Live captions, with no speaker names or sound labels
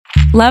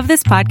Love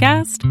this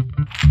podcast?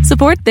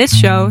 Support this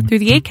show through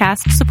the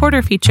Acast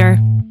supporter feature.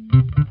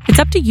 It's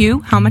up to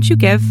you how much you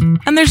give,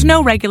 and there's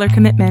no regular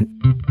commitment.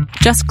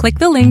 Just click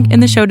the link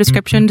in the show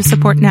description to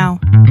support now.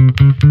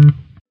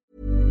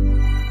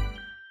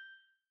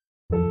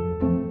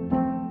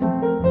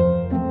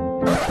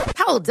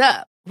 Hold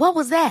up. What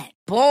was that?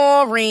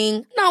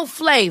 Boring. No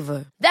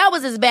flavor. That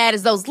was as bad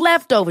as those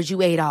leftovers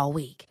you ate all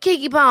week.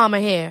 Keke Palmer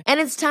here,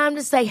 and it's time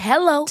to say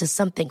hello to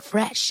something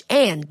fresh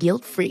and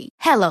guilt-free.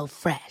 Hello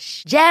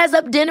Fresh. Jazz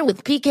up dinner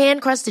with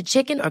pecan-crusted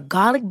chicken or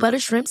garlic butter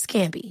shrimp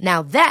scampi.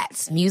 Now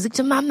that's music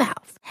to my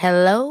mouth.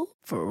 Hello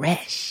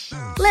Fresh.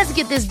 Let's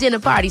get this dinner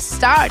party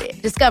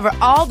started. Discover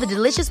all the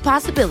delicious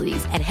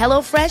possibilities at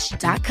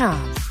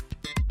hellofresh.com.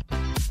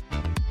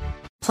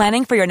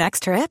 Planning for your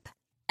next trip?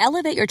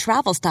 Elevate your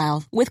travel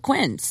style with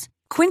Quince.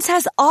 Quince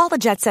has all the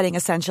jet-setting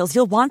essentials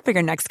you'll want for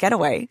your next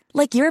getaway,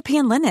 like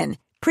European linen,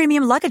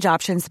 premium luggage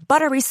options,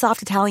 buttery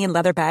soft Italian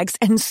leather bags,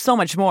 and so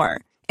much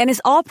more. And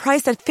is all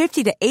priced at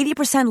 50 to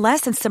 80%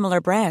 less than similar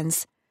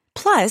brands.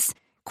 Plus,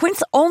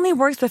 Quince only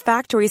works with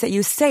factories that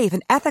use safe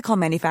and ethical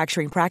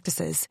manufacturing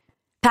practices.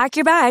 Pack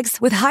your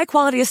bags with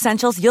high-quality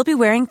essentials you'll be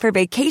wearing for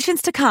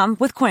vacations to come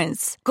with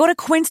Quince. Go to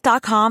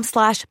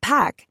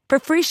quince.com/pack for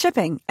free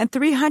shipping and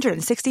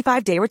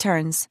 365-day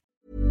returns.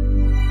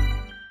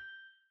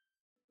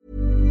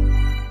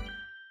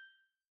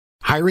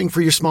 Hiring for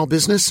your small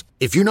business?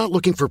 If you're not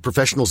looking for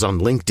professionals on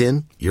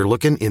LinkedIn, you're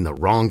looking in the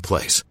wrong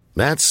place.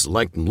 That's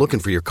like looking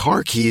for your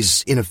car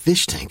keys in a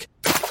fish tank.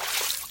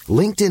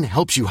 LinkedIn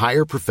helps you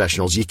hire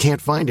professionals you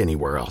can't find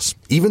anywhere else,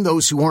 even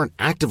those who aren't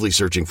actively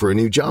searching for a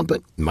new job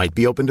but might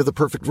be open to the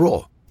perfect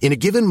role. In a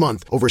given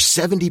month, over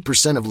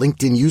 70% of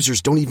LinkedIn users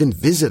don't even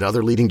visit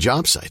other leading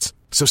job sites.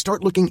 So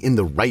start looking in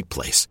the right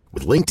place.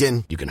 With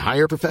LinkedIn, you can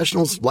hire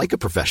professionals like a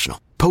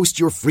professional. Post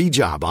your free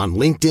job on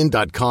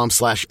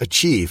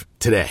linkedin.com/achieve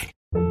today.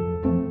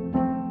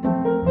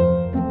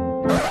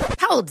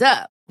 Hold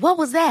up. What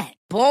was that?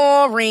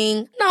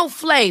 Boring. No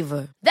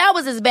flavor. That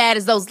was as bad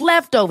as those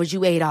leftovers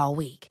you ate all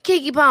week.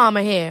 Keke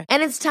Palmer here,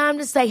 and it's time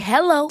to say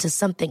hello to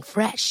something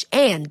fresh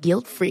and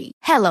guilt-free.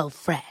 Hello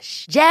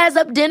Fresh. Jazz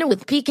up dinner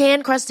with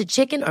pecan-crusted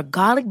chicken or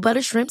garlic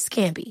butter shrimp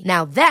scampi.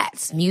 Now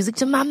that's music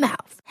to my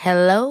mouth.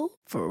 Hello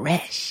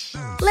Fresh.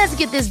 Let's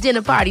get this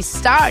dinner party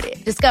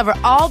started. Discover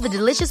all the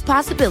delicious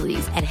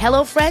possibilities at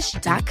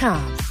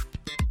hellofresh.com.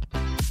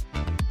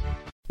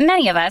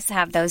 Many of us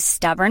have those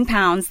stubborn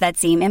pounds that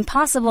seem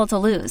impossible to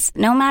lose,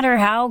 no matter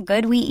how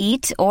good we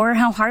eat or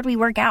how hard we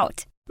work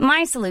out.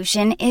 My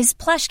solution is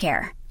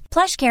PlushCare.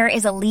 PlushCare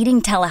is a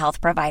leading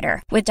telehealth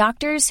provider with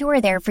doctors who are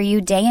there for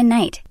you day and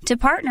night to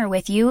partner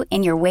with you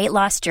in your weight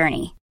loss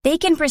journey. They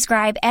can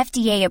prescribe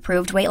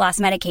FDA-approved weight loss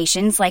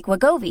medications like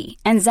Wegovy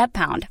and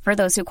Zepbound for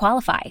those who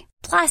qualify.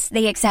 Plus,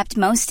 they accept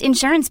most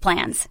insurance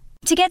plans.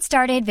 To get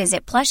started,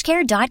 visit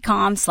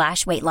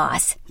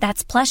plushcare.com/weightloss.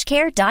 That's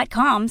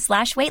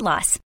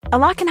plushcare.com/weightloss. A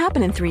lot can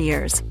happen in 3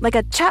 years, like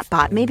a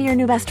chatbot may be your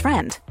new best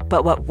friend.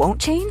 But what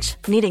won't change?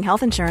 Needing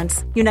health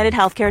insurance. United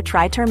Healthcare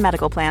Tri-Term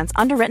Medical Plans,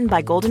 underwritten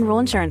by Golden Rule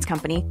Insurance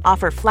Company,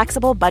 offer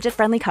flexible,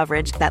 budget-friendly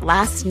coverage that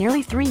lasts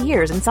nearly 3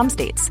 years in some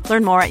states.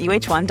 Learn more at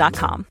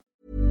uh1.com.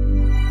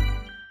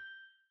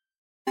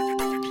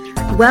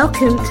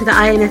 Welcome to the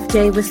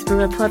INFJ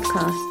Whisperer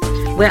podcast,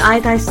 where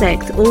I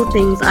dissect all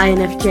things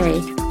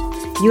INFJ.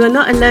 You are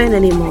not alone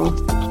anymore.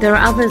 There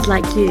are others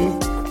like you.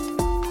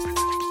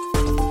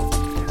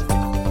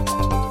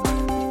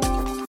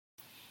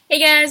 Hey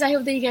guys, I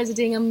hope that you guys are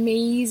doing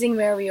amazing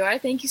wherever you are.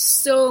 Thank you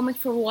so much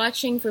for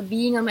watching, for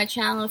being on my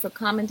channel, for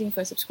commenting,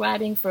 for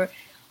subscribing, for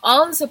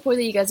all the support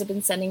that you guys have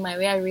been sending my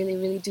way. I really,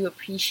 really do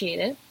appreciate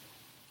it.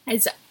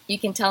 As you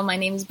can tell, my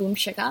name is Boom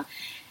Shika,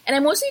 and I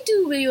mostly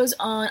do videos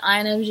on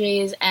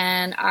INFJs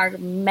and our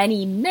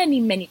many, many,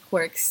 many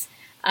quirks.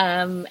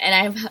 And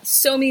I have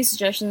so many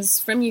suggestions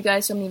from you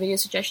guys, so many video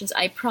suggestions.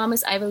 I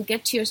promise I will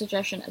get to your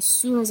suggestion as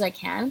soon as I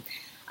can.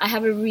 I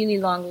have a really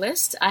long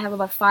list. I have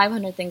about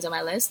 500 things on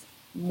my list,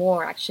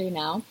 more actually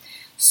now.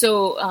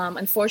 So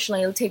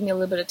unfortunately, it'll take me a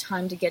little bit of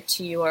time to get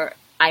to your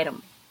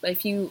item. But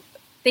if you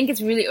think it's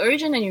really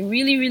urgent and you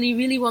really, really,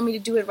 really want me to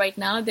do it right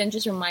now, then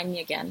just remind me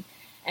again,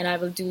 and I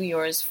will do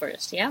yours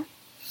first, yeah?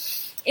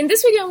 In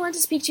this video, I want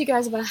to speak to you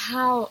guys about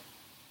how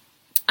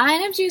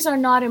INFJs are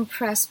not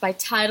impressed by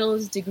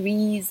titles,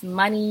 degrees,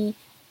 money,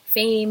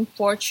 fame,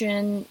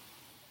 fortune,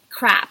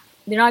 crap.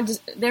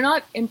 They're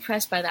not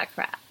impressed by that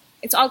crap.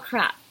 It's all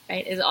crap,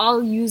 right? It's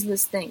all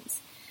useless things.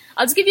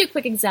 I'll just give you a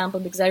quick example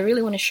because I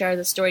really want to share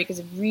the story because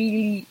it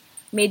really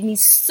made me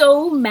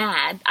so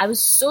mad. I was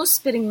so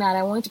spitting mad.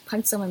 I wanted to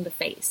punch someone in the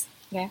face.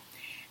 Okay.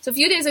 So a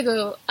few days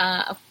ago,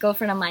 a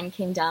girlfriend of mine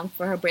came down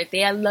for her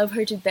birthday. I love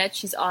her to death.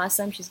 She's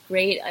awesome. She's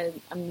great.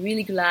 I'm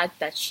really glad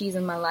that she's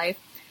in my life.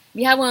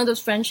 We have one of those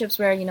friendships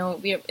where, you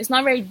know, it's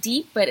not very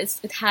deep, but it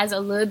has a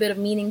little bit of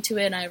meaning to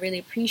it, and I really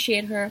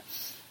appreciate her.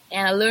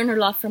 And I learned a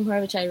lot from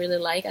her, which I really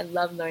like. I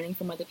love learning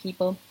from other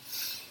people.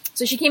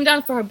 So she came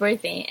down for her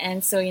birthday,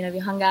 and so, you know, we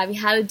hung out, we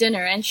had a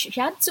dinner, and she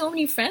had so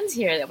many friends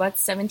here, about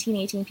 17,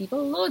 18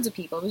 people, loads of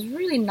people. It was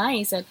really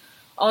nice, and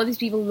all these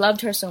people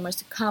loved her so much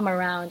to come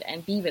around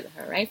and be with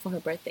her, right, for her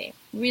birthday.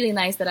 Really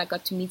nice that I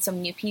got to meet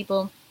some new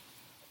people.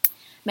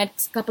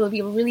 Met a couple of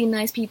people, really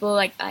nice people.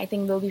 Like, I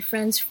think they'll be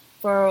friends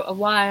for a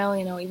while,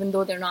 you know, even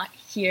though they're not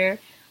here.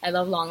 I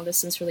love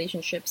long-distance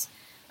relationships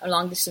or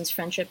long-distance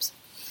friendships.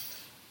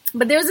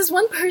 But there was this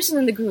one person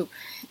in the group,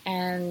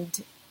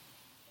 and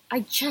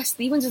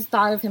even just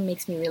thought of him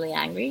makes me really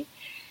angry.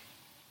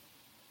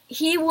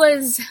 He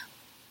was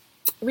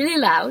really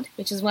loud,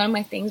 which is one of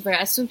my things, where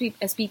as soon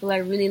as people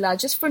are really loud,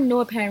 just for no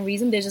apparent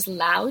reason, they're just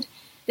loud.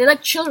 They're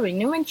like children.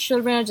 You know when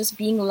children are just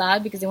being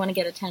loud because they want to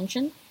get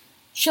attention?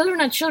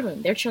 Children are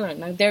children. They're children.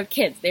 Like, they're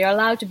kids. They're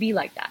allowed to be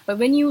like that. But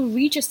when you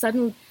reach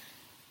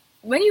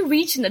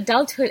an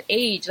adulthood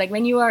age, like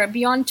when you are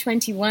beyond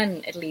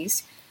 21 at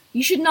least,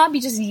 you should not be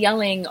just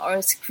yelling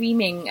or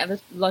screaming at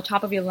the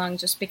top of your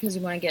lungs just because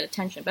you want to get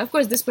attention. But of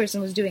course, this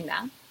person was doing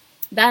that.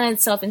 That in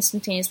itself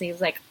instantaneously was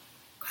like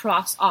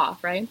crossed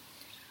off, right?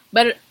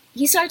 But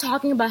he started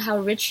talking about how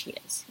rich he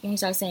is. And he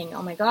started saying,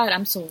 oh my God,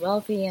 I'm so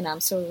wealthy and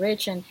I'm so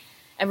rich and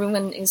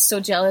everyone is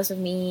so jealous of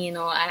me. You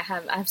know, I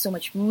have so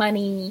much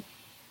money.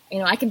 You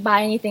know, I can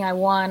buy anything I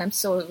want. I'm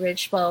so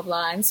rich, blah, blah,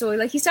 blah. And so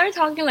like he started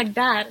talking like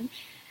that.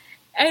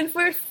 And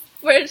for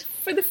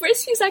the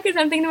first few seconds,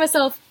 I'm thinking to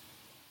myself,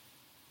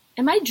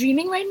 am I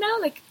dreaming right now?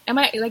 Like, am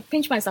I, like,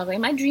 pinch myself, like,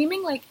 am I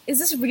dreaming? Like, is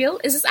this real?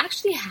 Is this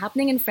actually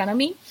happening in front of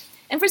me?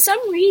 And for some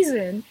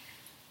reason,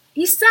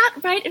 he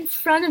sat right in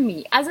front of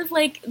me, as if,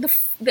 like,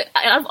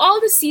 out of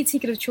all the seats he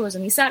could have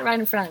chosen, he sat right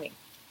in front of me.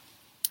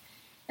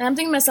 And I'm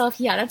thinking to myself,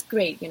 yeah, that's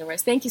great,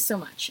 universe. Thank you so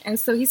much. And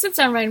so he sits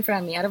down right in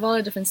front of me, out of all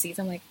the different seats.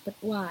 I'm like, but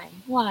why?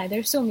 Why?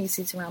 There's so many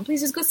seats around.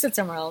 Please just go sit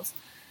somewhere else.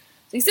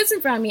 So he sits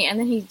in front of me, and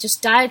then he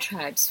just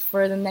diatribes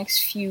for the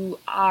next few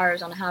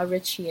hours on how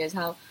rich he is,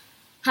 how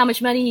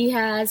much money he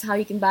has, how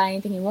he can buy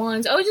anything he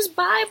wants. Oh, just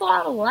buy a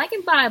bottle. Well, I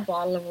can buy a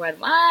bottle of red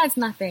wine. It's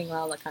nothing.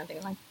 Well, that kind of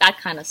thing. Like, that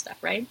kind of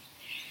stuff, right?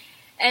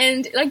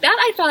 And, like, that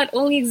I thought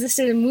only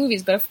existed in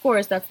movies. But, of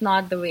course, that's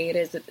not the way it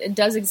is. It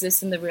does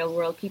exist in the real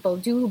world. People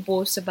do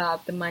boast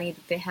about the money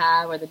that they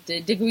have or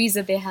the degrees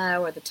that they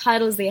have or the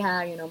titles they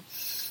have, you know.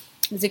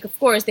 It's like, of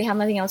course, they have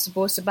nothing else to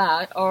boast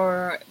about,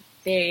 or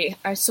they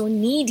are so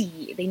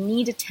needy. They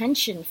need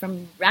attention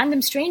from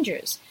random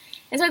strangers.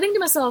 And so I think to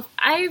myself,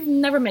 I've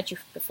never met you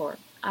before.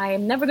 I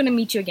am never going to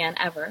meet you again,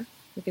 ever,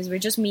 because we're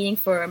just meeting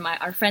for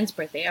our friend's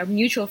birthday, our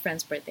mutual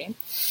friend's birthday.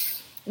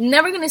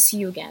 Never going to see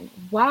you again.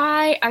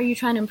 Why are you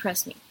trying to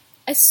impress me?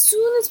 As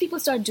soon as people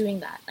start doing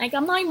that, like,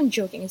 I'm not even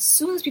joking, as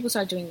soon as people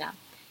start doing that,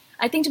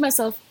 I think to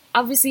myself,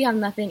 obviously you have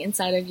nothing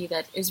inside of you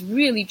that is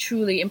really,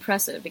 truly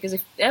impressive, because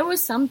if there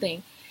was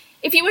something,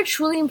 if you were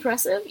truly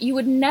impressive, you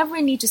would never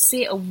need to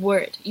say a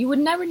word. You would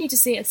never need to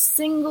say a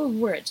single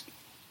word.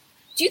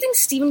 Do you think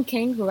Stephen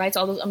King, who writes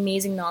all those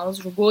amazing novels,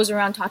 who goes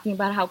around talking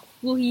about how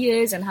cool he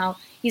is and how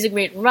he's a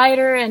great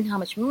writer and how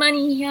much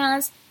money he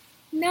has?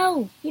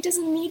 No, he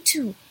doesn't need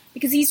to,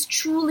 because he's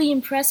truly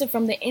impressive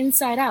from the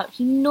inside out.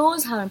 He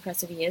knows how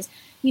impressive he is.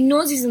 He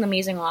knows he's an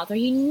amazing author.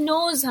 He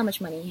knows how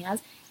much money he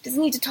has. He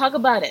doesn't need to talk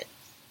about it.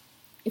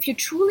 If you're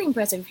truly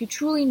impressive, if you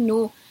truly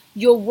know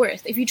your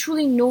worth, if you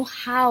truly know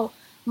how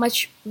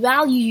much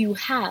value you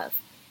have,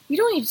 you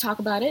don't need to talk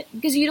about it,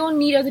 because you don't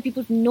need other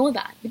people to know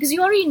that, because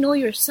you already know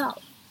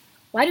yourself.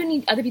 Why do you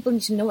need other people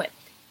to know it?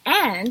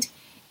 And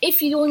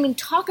if you don't even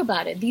talk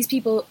about it, these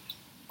people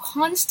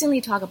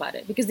constantly talk about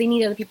it because they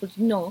need other people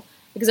to know,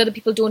 because other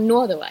people don't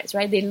know otherwise,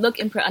 right? They look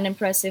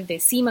unimpressive, they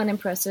seem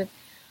unimpressive,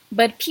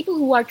 but people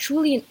who are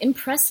truly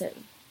impressive,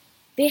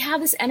 they have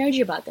this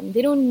energy about them.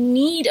 They don't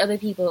need other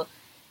people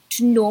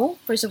to know,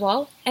 first of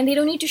all, and they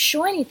don't need to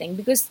show anything,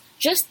 because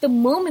just the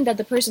moment that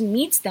the person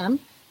meets them,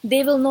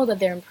 they will know that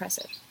they're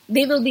impressive.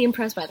 They will be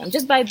impressed by them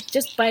just by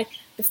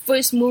the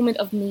first moment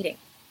of meeting.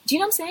 Do you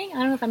know what I'm saying? I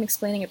don't know if I'm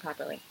explaining it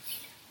properly.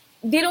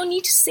 They don't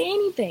need to say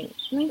anything.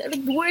 I mean,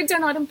 the words are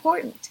not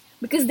important,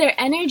 because their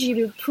energy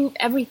will prove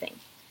everything.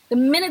 The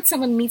minute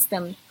someone meets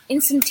them,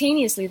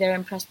 instantaneously they're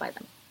impressed by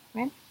them,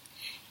 right?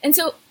 And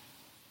so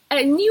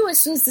I knew as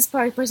soon as this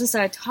person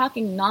started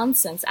talking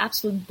nonsense,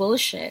 absolute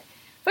bullshit.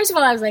 First of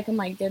all, I was like, oh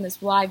my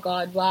goodness, why,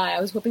 God, why?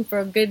 I was hoping for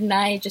a good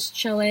night, just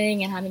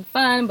chilling and having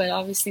fun, but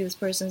obviously this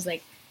person's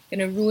like going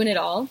to ruin it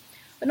all.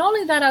 But not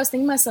only that, I was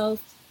thinking to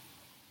myself,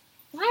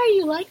 why are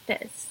you like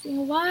this? You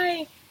know,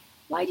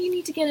 why do you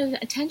need to get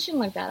attention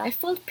like that? I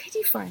felt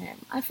pity for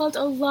him. I felt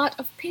a lot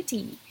of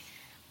pity.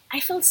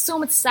 I felt so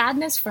much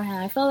sadness for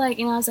him. I felt like,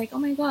 you know, I was like, oh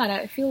my God,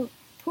 I feel,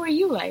 poor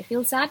you. I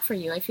feel sad for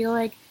you. I feel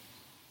like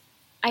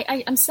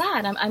I'm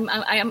sad.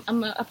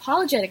 I'm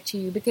apologetic to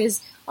you,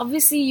 because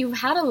obviously you've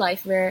had a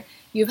life where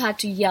you've had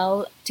to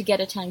yell to get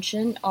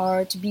attention,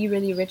 or to be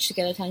really rich to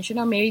get attention,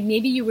 or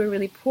maybe you were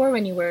really poor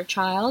when you were a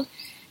child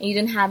and you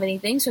didn't have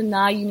anything, so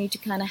now you need to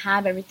kind of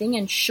have everything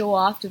and show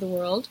off to the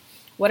world,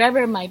 whatever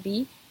it might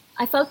be.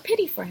 I felt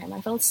pity for him.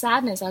 I felt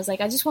sadness. I was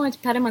like, I just wanted to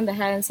pat him on the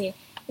head and say,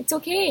 it's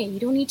okay. You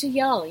don't need to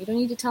yell. You don't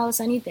need to tell us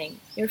anything.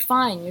 You're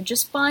fine. You're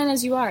just fine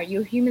as you are.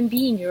 You're a human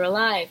being. You're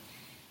alive.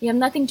 You have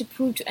nothing to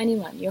prove to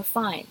anyone. You're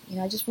fine. You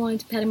know, I just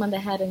wanted to pat him on the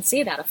head and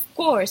say that. Of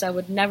course, I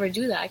would never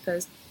do that,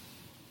 because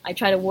I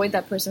try to avoid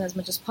that person as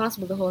much as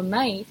possible the whole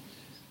night.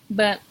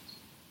 But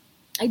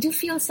I do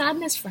feel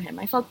sadness for him.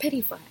 I felt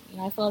pity for him.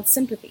 I felt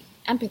sympathy,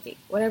 empathy,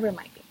 whatever it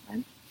might be.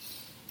 Right?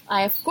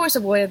 I, of course,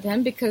 avoided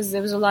him because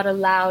there was a lot of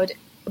loud,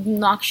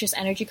 obnoxious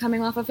energy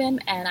coming off of him,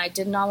 and I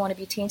did not want to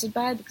be tainted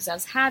by it because I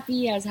was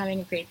happy, I was having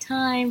a great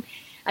time,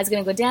 I was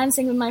going to go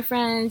dancing with my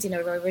friends, we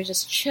were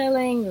just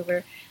chilling, we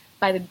were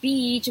by the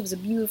beach, it was a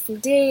beautiful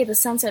day, the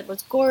sunset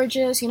was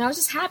gorgeous, I was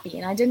just happy,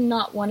 and I did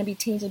not want to be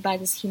tainted by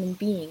this human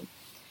being.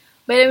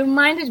 But it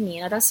reminded me,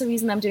 and that's the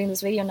reason I'm doing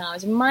this video now,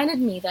 it reminded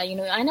me that,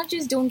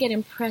 INFJs don't get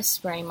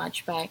impressed very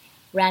much by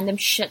random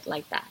shit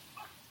like that.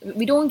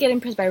 We don't get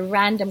impressed by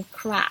random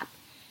crap.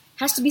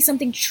 Has to be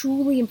something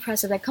truly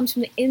impressive that comes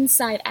from the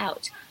inside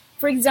out.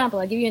 For example,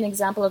 I'll give you an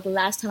example of the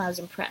last time I was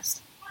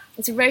impressed.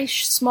 It's a very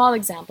small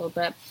example,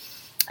 but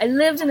I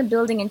lived in a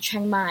building in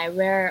Chiang Mai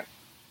where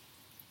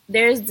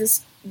there's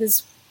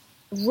this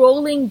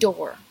rolling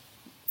door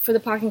for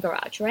the parking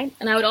garage, right?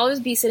 And I would always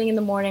be sitting in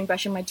the morning,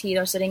 brushing my teeth,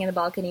 or sitting in the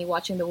balcony,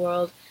 watching the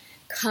world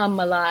come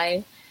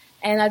alive.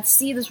 And I'd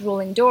see this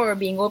rolling door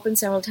being opened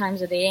several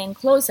times a day and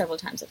closed several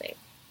times a day.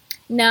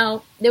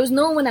 Now, there was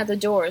no one at the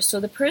door,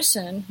 so the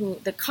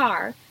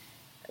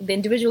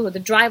individual, the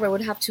driver,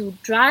 would have to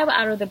drive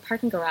out of the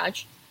parking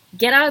garage,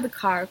 get out of the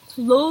car,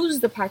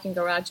 close the parking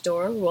garage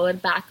door, roll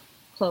it back,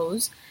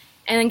 close,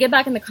 and then get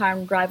back in the car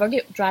and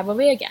drive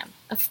away again.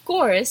 Of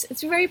course,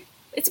 it's a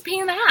pain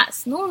in the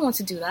ass. No one wants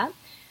to do that.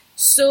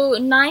 So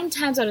 9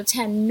 times out of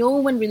 10, no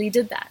one really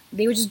did that.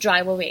 They would just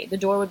drive away. The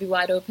door would be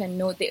wide open.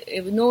 No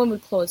one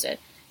would close it.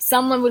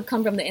 Someone would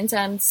come from the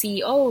inside and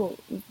see,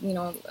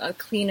 a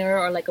cleaner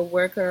or like a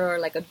worker or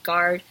like a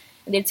guard.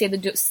 And they'd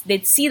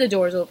see the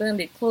doors open and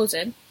they'd close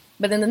it.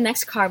 But then the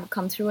next car would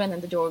come through and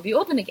then the door would be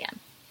open again.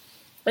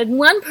 But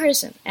one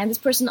person, and this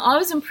person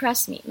always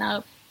impressed me.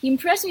 Now, he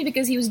impressed me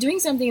because he was doing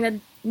something that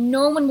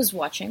no one was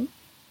watching.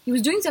 He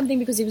was doing something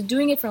because he was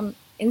doing it from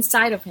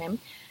inside of him.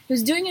 He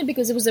was doing it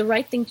because it was the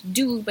right thing to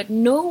do, but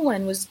no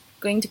one was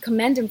going to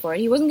commend him for it.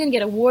 He wasn't going to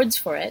get awards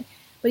for it,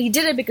 but he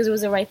did it because it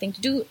was the right thing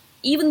to do,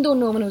 even though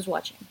no one was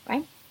watching,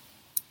 right?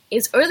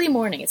 It's early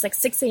morning. It's like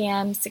 6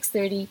 a.m.,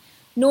 6:30.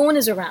 No one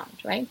is around,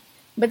 right?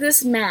 But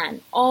this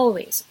man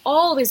always,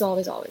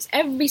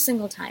 every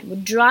single time,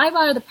 would drive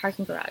out of the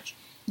parking garage,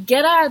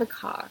 get out of the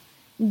car,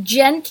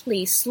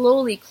 gently,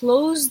 slowly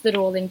close the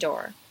rolling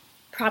door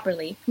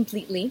properly,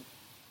 completely,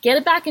 get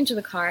it back into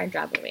the car and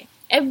drive away.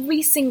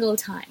 Every single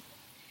time.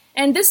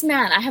 And this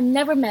man, I have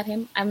never met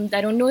him. I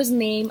don't know his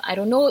name. I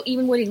don't know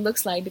even what he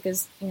looks like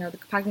because, the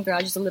parking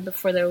garage is a little bit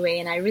further away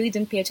and I really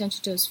didn't pay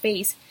attention to his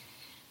face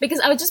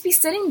because I would just be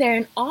sitting there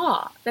in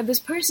awe that this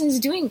person is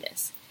doing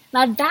this.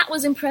 Now, that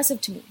was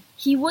impressive to me.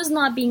 He was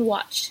not being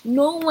watched.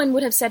 No one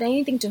would have said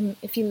anything to him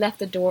if he left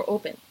the door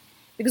open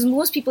because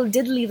most people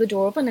did leave the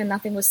door open and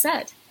nothing was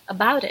said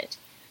about it.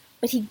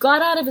 But he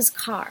got out of his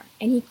car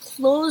and he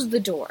closed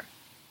the door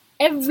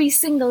every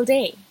single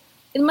day.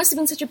 It must have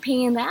been such a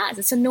pain in the ass.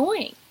 It's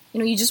annoying.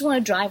 You just want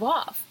to drive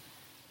off.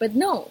 But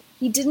no,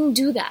 he didn't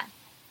do that.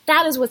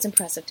 That is what's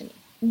impressive to me.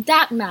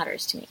 That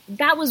matters to me.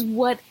 That was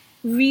what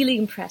really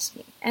impressed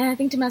me. And I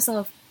think to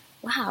myself,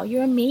 wow,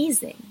 you're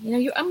amazing.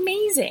 You're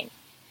amazing.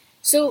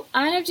 So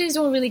INFJs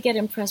don't really get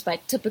impressed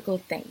by typical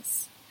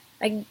things.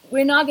 Like,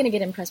 we're not going to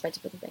get impressed by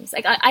typical things.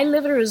 Like, I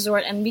live at a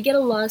resort and we get a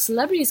lot of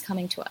celebrities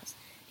coming to us.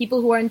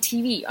 People who are on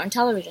TV, on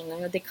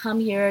television. They come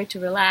here to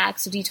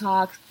relax, to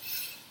detox,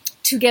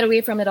 to get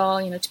away from it all,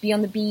 to be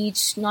on the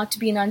beach, not to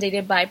be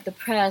inundated by the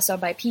press or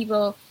by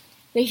people.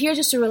 They're here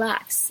just to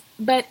relax.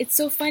 But it's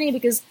so funny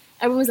because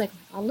everyone's like,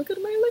 oh, look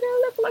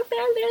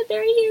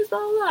there he is, blah,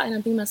 blah, blah. And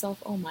I'm thinking to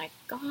myself, oh my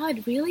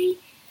God, really?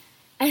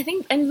 I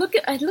look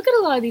at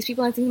a lot of these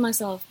people and I think to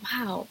myself,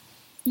 wow,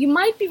 you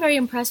might be very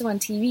impressive on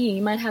TV,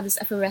 you might have this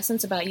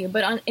effervescence about you,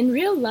 but in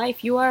real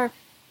life, you are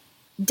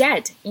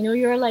dead.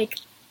 You're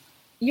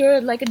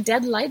like a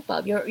dead light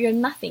bulb. You're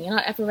nothing. You're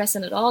not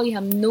effervescent at all. You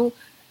have no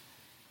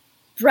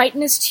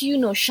brightness to you,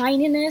 no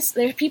shininess.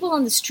 There are people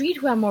on the street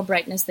who have more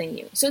brightness than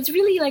you. So it's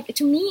really like,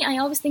 to me, I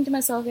always think to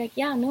myself, like,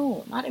 yeah,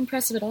 no, not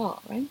impressive at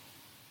all, right?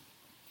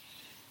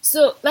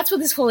 So that's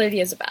what this whole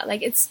idea is about.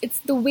 Like, it's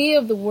the way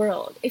of the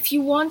world. If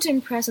you want to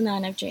impress an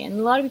INFJ, and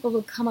a lot of people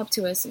will come up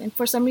to us and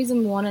for some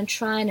reason want to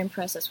try and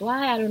impress us.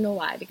 Why? I don't know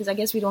why, because I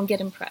guess we don't get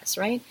impressed,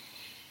 right?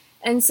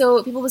 And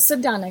so people will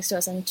sit down next to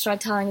us and start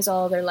telling us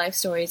all their life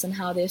stories and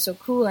how they're so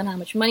cool and how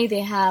much money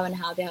they have and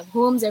how they have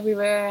homes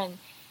everywhere and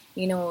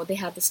they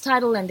have this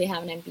title and they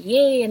have an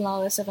MBA and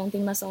all this stuff. I'm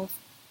thinking to myself,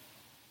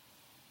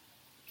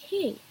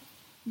 okay,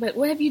 but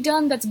what have you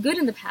done that's good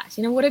in the past?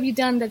 What have you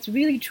done that's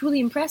really, truly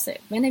impressive?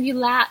 When have you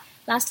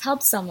last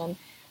helped someone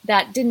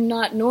that did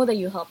not know that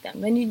you helped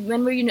them?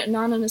 When were you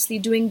anonymously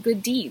doing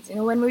good deeds?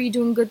 When were you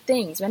doing good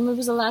things? When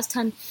was the last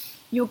time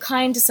you were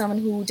kind to someone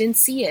who didn't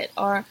see it?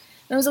 Or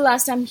when was the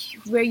last time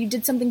where you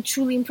did something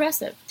truly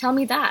impressive? Tell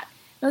me that.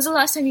 When was the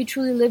last time you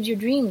truly lived your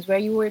dreams, where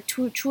you were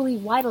truly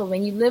vital,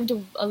 when you lived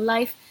a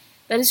life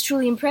that is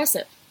truly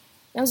impressive?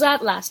 When was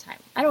that last time?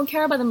 I don't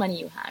care about the money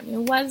you have.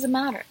 Why does it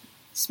matter?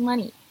 It's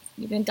money.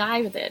 You're going to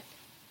die with it.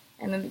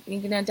 And then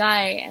you're going to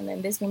die, and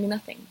then there's going to be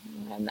nothing.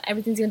 and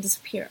everything's going to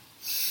disappear.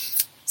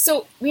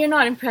 So we are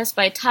not impressed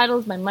by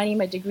titles, by money,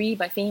 by degree,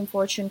 by fame,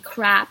 fortune,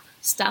 crap,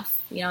 stuff.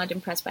 We're not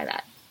impressed by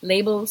that.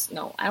 Labels,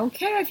 no. I don't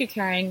care if you're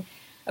carrying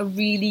a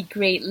really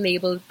great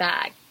labeled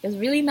bag. Does it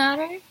really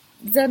matter?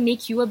 Does that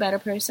make you a better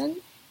person?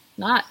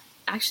 Not.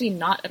 Actually,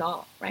 not at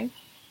all, right?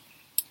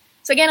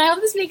 So again, I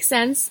hope this makes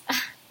sense.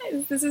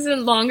 This is a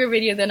longer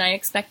video than I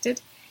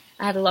expected.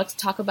 I had a lot to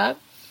talk about.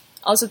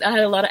 Also, I had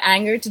a lot of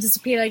anger to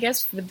dissipate, I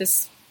guess, with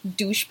this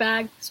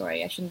douchebag.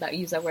 Sorry, I shouldn't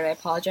use that word. I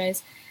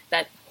apologize.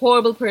 That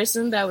horrible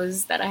person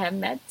that I have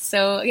met.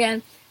 So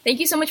again, thank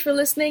you so much for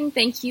listening.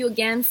 Thank you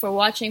again for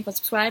watching, for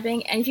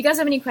subscribing. And if you guys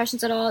have any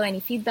questions at all, any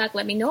feedback,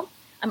 let me know.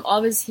 I'm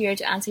always here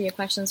to answer your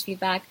questions,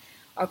 feedback,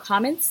 or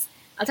comments.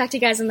 I'll talk to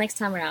you guys the next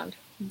time around.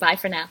 Bye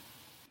for now.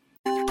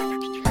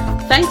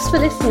 Thanks for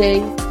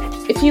listening.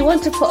 If you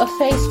want to put a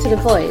face to the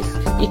voice,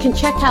 you can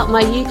check out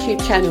my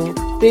YouTube channel,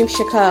 Boom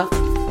Shakar.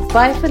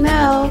 Bye for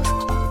now.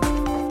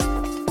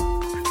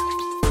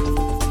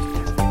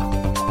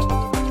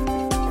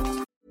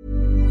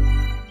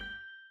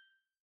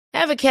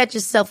 Ever catch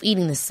yourself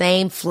eating the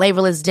same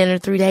flavorless dinner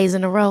 3 days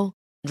in a row?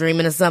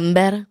 Dreaming of something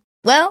better?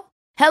 Well,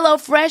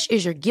 HelloFresh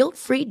is your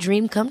guilt-free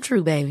dream come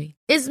true, baby.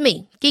 It's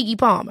me, Keke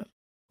Palmer.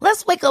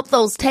 Let's wake up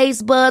those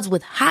taste buds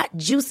with hot,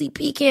 juicy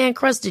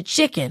pecan-crusted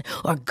chicken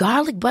or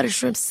garlic butter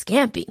shrimp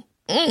scampi.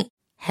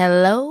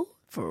 Hello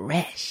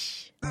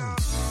Fresh.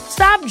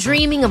 Stop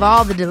dreaming of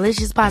all the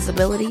delicious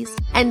possibilities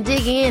and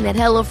dig in at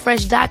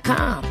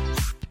HelloFresh.com.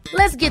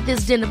 Let's get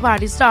this dinner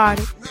party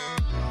started.